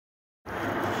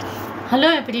Hello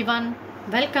everyone,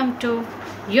 welcome to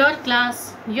Your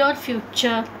Class, Your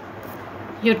Future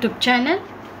YouTube channel.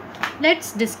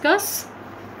 Let's discuss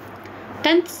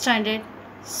 10th standard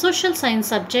social science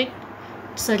subject.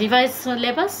 It's a revised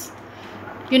syllabus.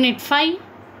 Unit 5,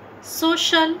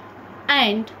 social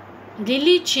and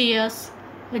religious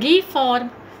reform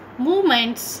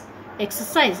movements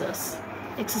exercises.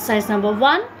 Exercise number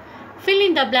 1, fill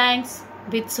in the blanks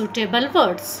with suitable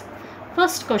words.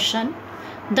 First question.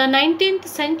 The 19th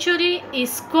century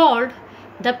is called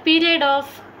the period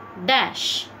of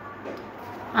dash.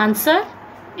 Answer: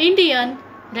 Indian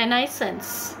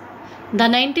Renaissance. The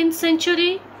 19th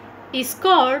century is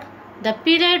called the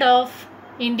period of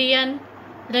Indian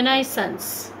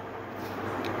Renaissance.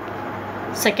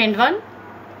 Second one.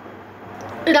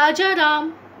 Raja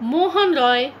Ram Mohan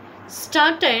Roy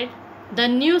started the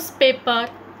newspaper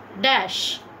dash.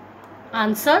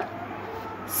 Answer: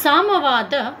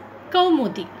 Samavada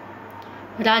Kaumudi.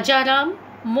 Raja Ram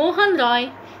Mohan Roy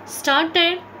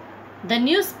started the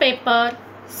newspaper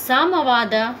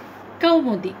Samavada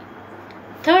Kaumudi.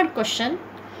 Third question.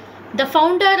 The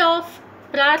founder of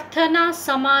Prarthana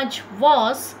Samaj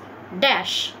was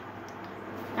dash.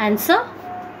 Answer: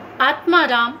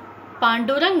 Atmaram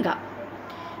Panduranga.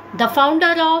 The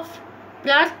founder of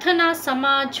Prarthana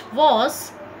Samaj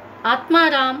was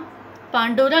Atmaram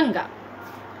Panduranga.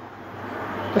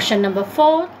 Question number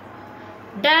 4.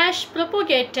 Dash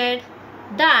propagated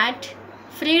that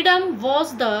freedom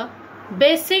was the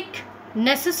basic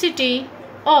necessity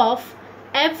of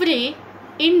every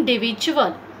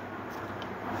individual.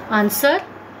 Answer: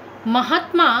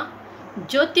 Mahatma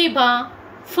Jyotiba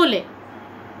Phule.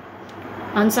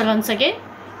 Answer once again.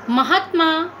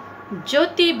 Mahatma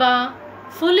Jyotiba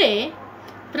Phule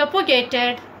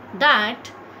propagated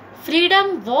that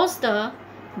freedom was the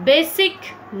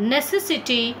basic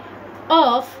necessity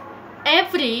of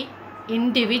every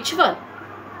individual.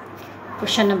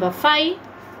 Question number 5.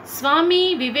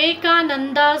 Swami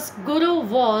Vivekananda's guru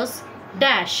was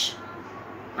dash.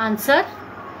 Answer: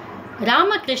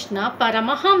 Ramakrishna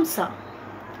Paramahamsa.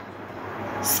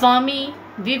 Swami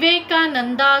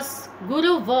Vivekananda's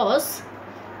guru was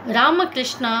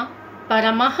Ramakrishna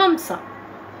Paramahamsa.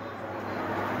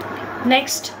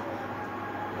 Next,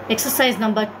 exercise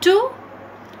number 2.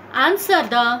 Answer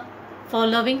the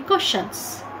following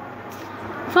questions.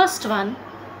 First one.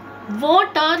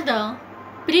 What are the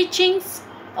preachings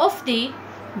of the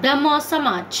Brahma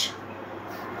Samaj?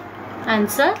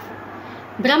 Answer: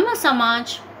 Brahma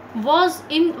Samaj was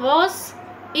in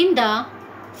the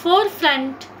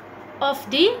forefront of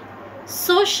the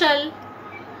social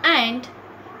and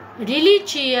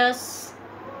religious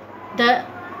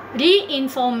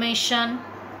re-information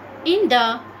in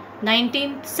the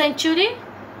 19th century.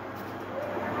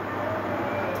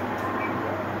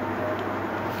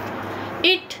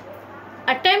 It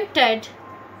attempted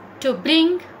to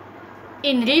bring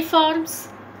in reforms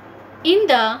in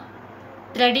the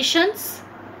traditions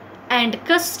and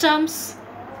customs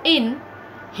in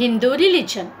Hindu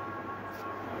religion.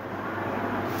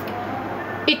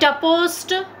 It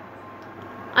opposed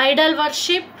idol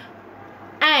worship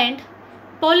and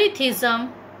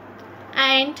polytheism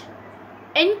and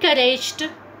encouraged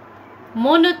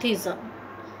monotheism.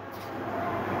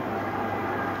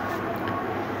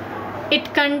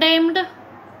 It condemned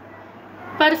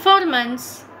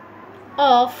performance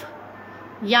of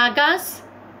yagas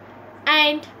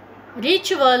and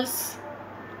rituals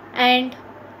and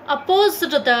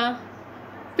opposed the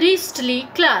priestly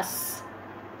class.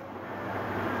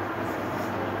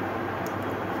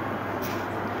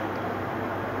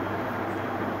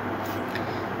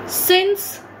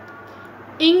 Since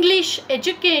English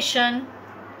education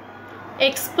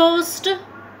exposed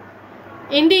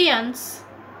Indians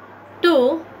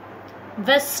to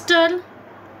Western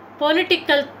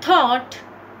political thought,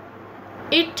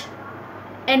 it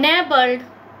enabled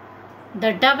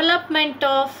the development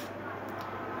of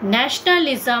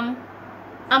nationalism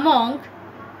among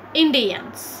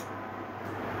Indians.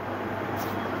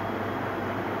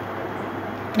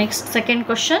 Next, second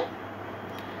question.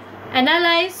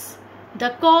 Analyze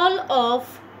the call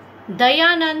of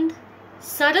Dayanand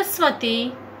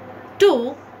Saraswati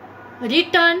to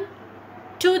return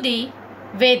to the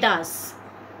Vedas.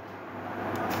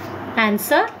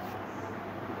 Answer: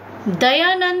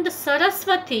 Dayanand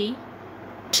Saraswati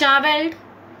travelled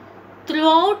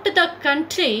throughout the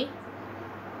country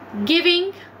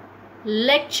giving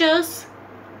lectures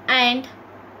and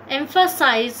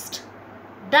emphasized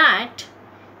that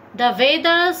the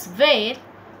Vedas were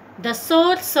the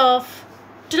source of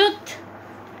truth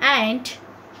and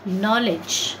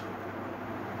knowledge.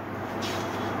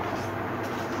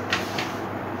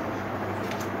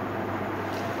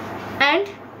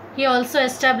 he also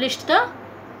established the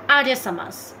Arya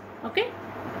Samaj. Okay.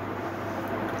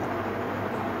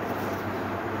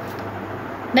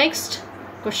 Next,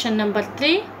 question number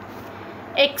 3.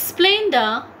 Explain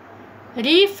the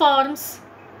reforms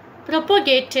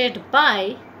propagated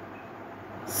by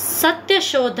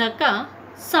Satyashodhaka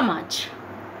Samaj.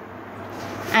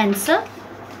 Answer.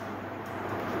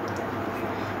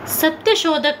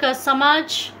 Satyashodhaka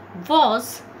Samaj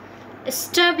was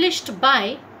established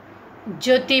by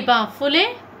Jyotiba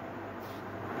Phule.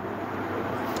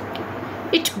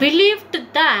 It believed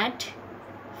that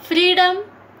freedom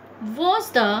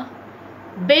was the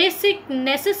basic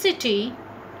necessity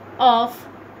of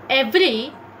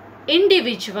every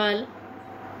individual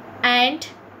and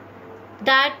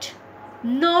that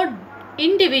no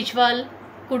individual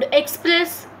could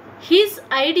express his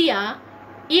idea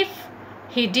if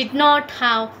he did not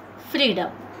have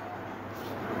freedom.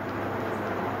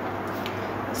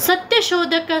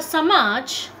 Satyashodhaka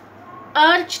Samaj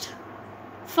urged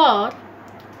for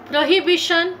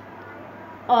prohibition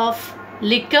of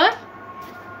liquor.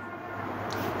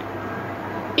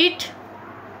 It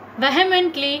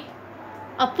vehemently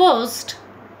opposed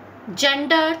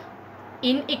gender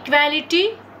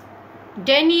inequality,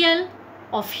 denial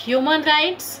of human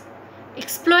rights,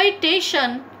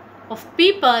 exploitation of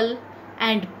people,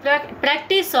 and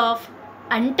practice of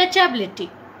untouchability.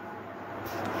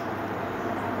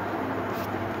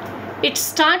 It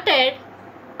started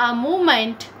a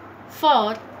movement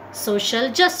for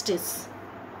social justice.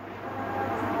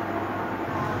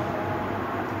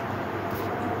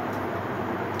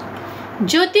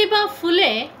 Jyotiba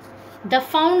Phule, the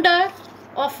founder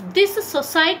of this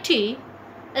society,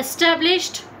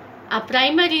 established a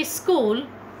primary school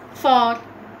for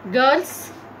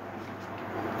girls.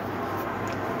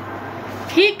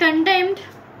 He condemned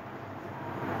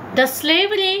the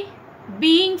slavery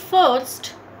being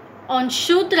forced on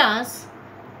Shudras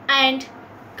and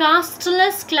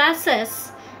casteless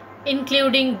classes,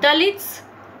 including Dalits,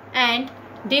 and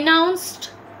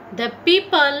denounced the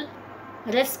people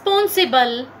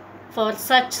responsible for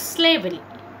such slavery.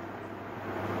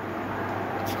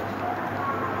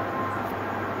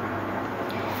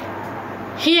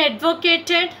 He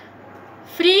advocated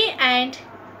free and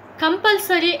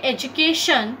compulsory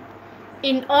education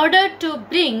in order to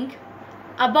bring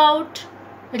about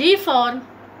reform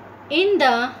in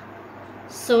the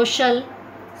social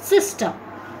system.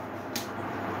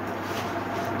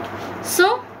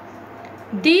 So,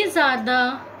 these are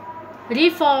the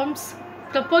reforms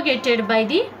propagated by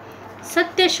the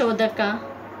Satyashodhaka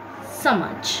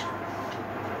Samaj.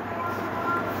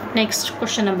 Next,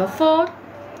 question number 4.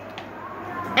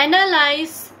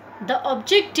 Analyze the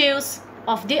objectives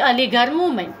of the Aligarh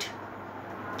movement.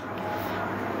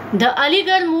 The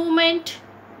Aligarh movement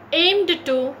aimed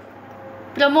to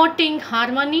promoting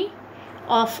harmony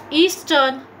of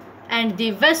Eastern and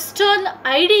the Western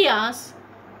ideas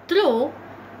through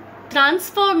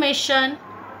transformation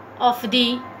of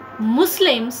the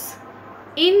Muslims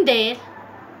in their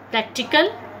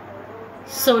practical,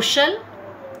 social,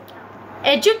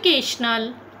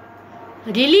 educational,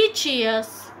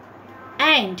 religious,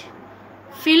 and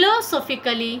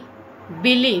philosophically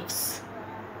beliefs.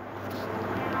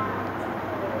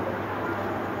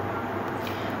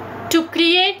 To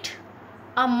create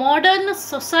a modern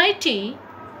society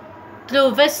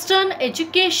through Western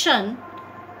education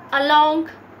along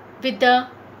with the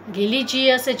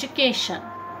religious education.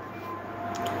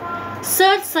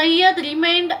 Sir Syed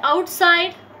remained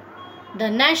outside the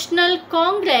National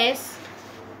Congress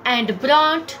and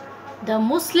brought the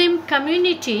Muslim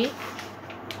community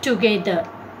together.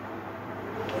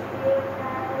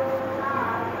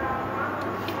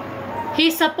 He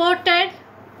supported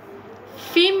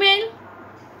female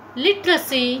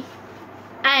literacy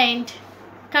and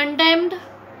condemned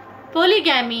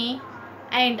polygamy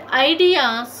and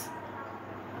ideas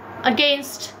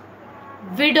against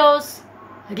widows'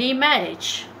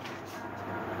 remarriage.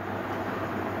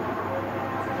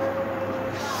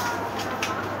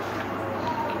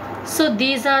 So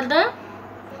these are the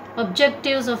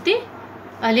objectives of the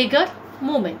Aligarh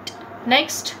movement.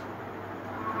 Next,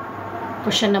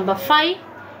 question number 5.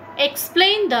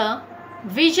 Explain the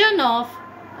vision of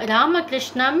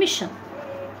Ramakrishna mission.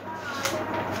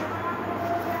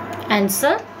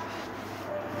 Answer.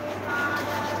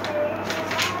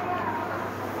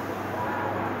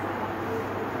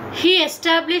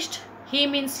 He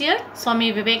means here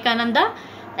Swami Vivekananda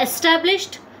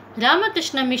established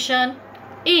Ramakrishna mission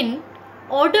in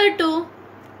order to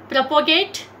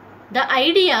propagate the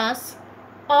ideas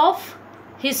of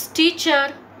his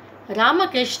teacher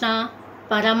Ramakrishna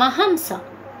Paramahamsa.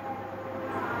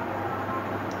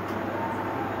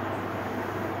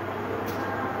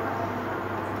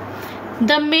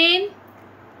 The main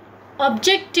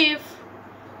objective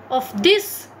of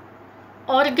this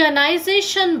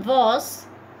organization was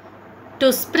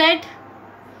to spread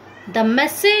the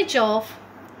message of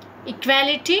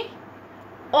equality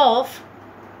of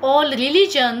all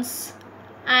religions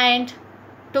and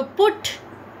to put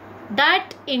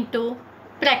that into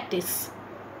practice.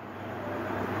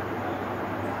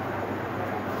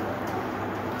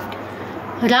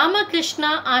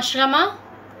 Ramakrishna Ashrama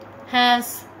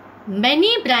has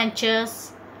many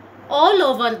branches all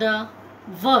over the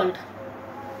world.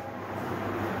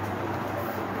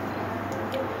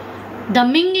 The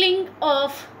mingling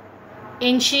of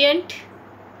ancient,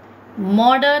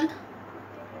 modern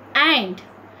and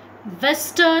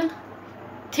Western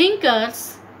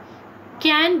thinkers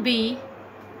can be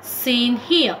seen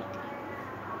here.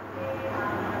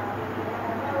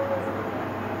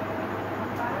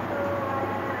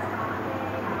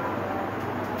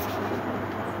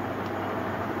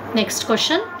 Next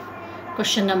question.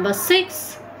 Question number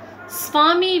 6.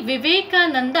 Swami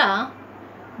Vivekananda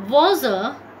was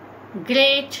a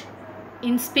great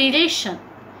inspiration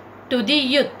to the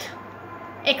youth.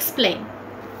 Explain.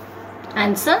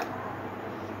 Answer.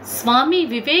 Swami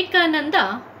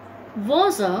Vivekananda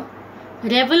was a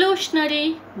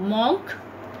revolutionary monk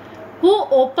who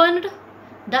opened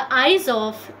the eyes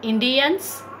of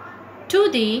Indians to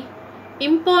the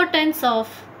importance of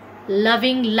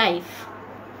loving life.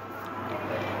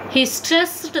 He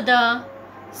stressed the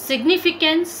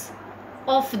significance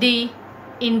of the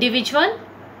individual,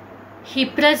 his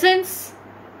presence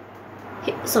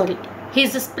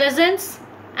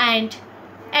and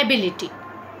ability.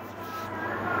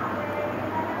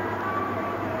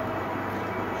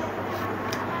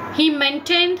 He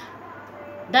maintained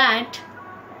that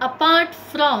apart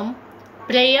from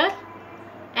prayer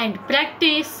and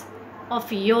practice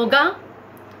of yoga,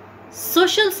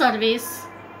 social service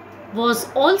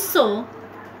was also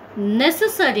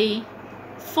necessary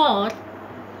for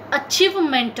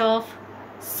achievement of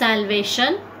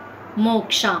salvation,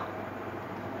 moksha.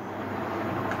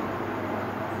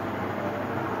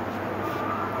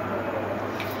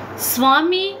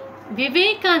 Swami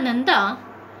Vivekananda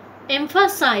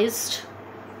emphasized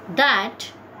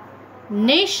that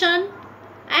nation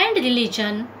and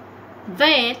religion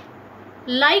were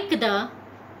like the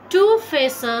two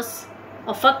faces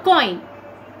of a coin.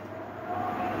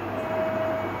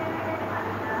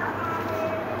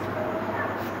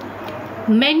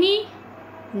 Many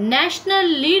national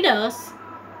leaders,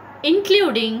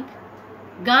 including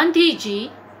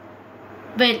Gandhiji,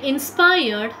 were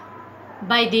inspired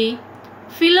by the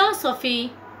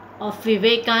philosophy of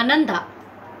Vivekananda.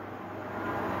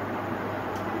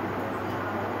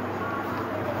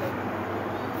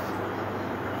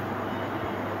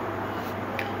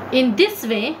 In this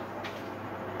way,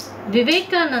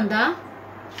 Vivekananda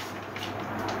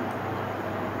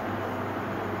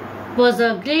was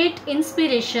a great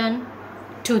inspiration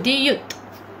to the youth.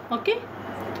 Okay.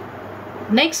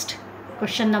 Next,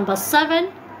 question number 7.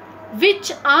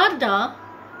 Which are the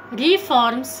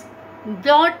reforms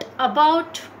brought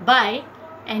about by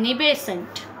Annie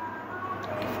Besant?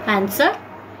 Answer.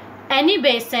 Annie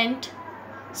Besant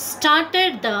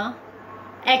started the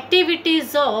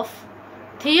activities of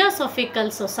Theosophical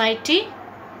Society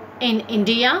in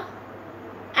India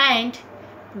and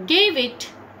gave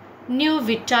it new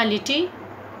vitality.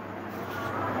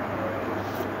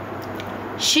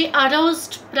 She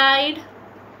aroused pride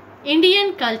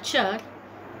Indian culture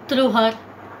through her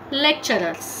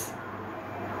lecturers.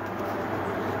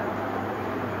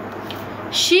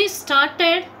 She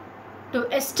started to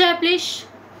establish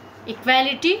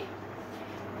equality,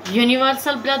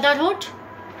 universal brotherhood,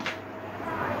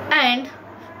 and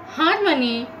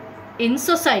harmony in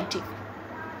society.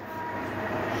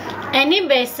 Annie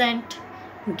Besant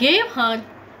gave her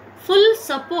full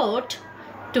support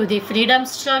to the freedom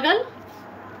struggle.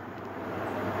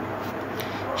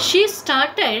 She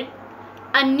started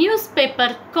a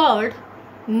newspaper called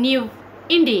New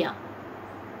India.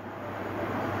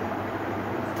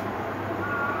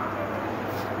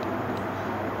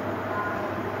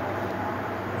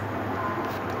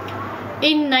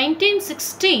 In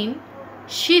 1916,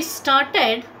 she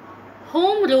started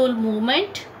Home Rule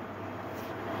movement.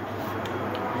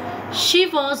 She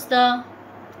was the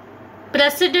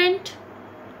president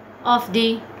of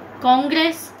the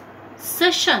Congress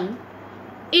session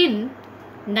in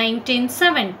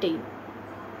 1917.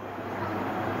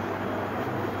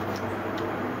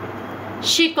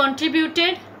 She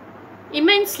contributed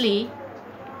immensely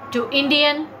to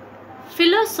Indian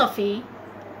philosophy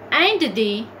and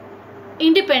the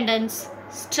independence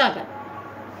struggle.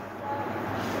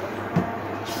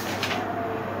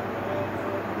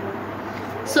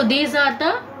 So these are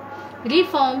the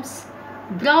reforms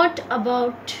brought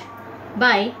about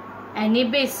by Annie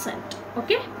Besant.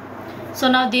 Okay. So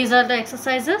now these are the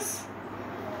exercises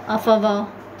of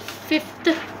our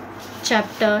 5th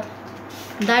chapter,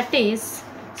 that is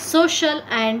social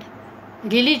and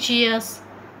religious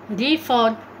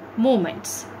reform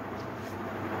movements.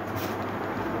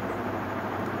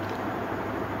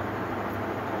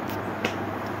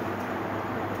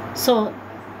 So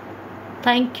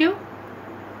thank you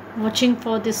watching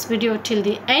for this video till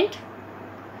the end.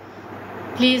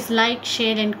 Please like,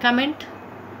 share and comment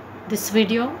this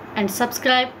video and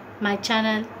subscribe my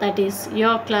channel, that is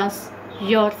Your Class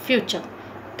Your Future.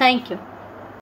 Thank you.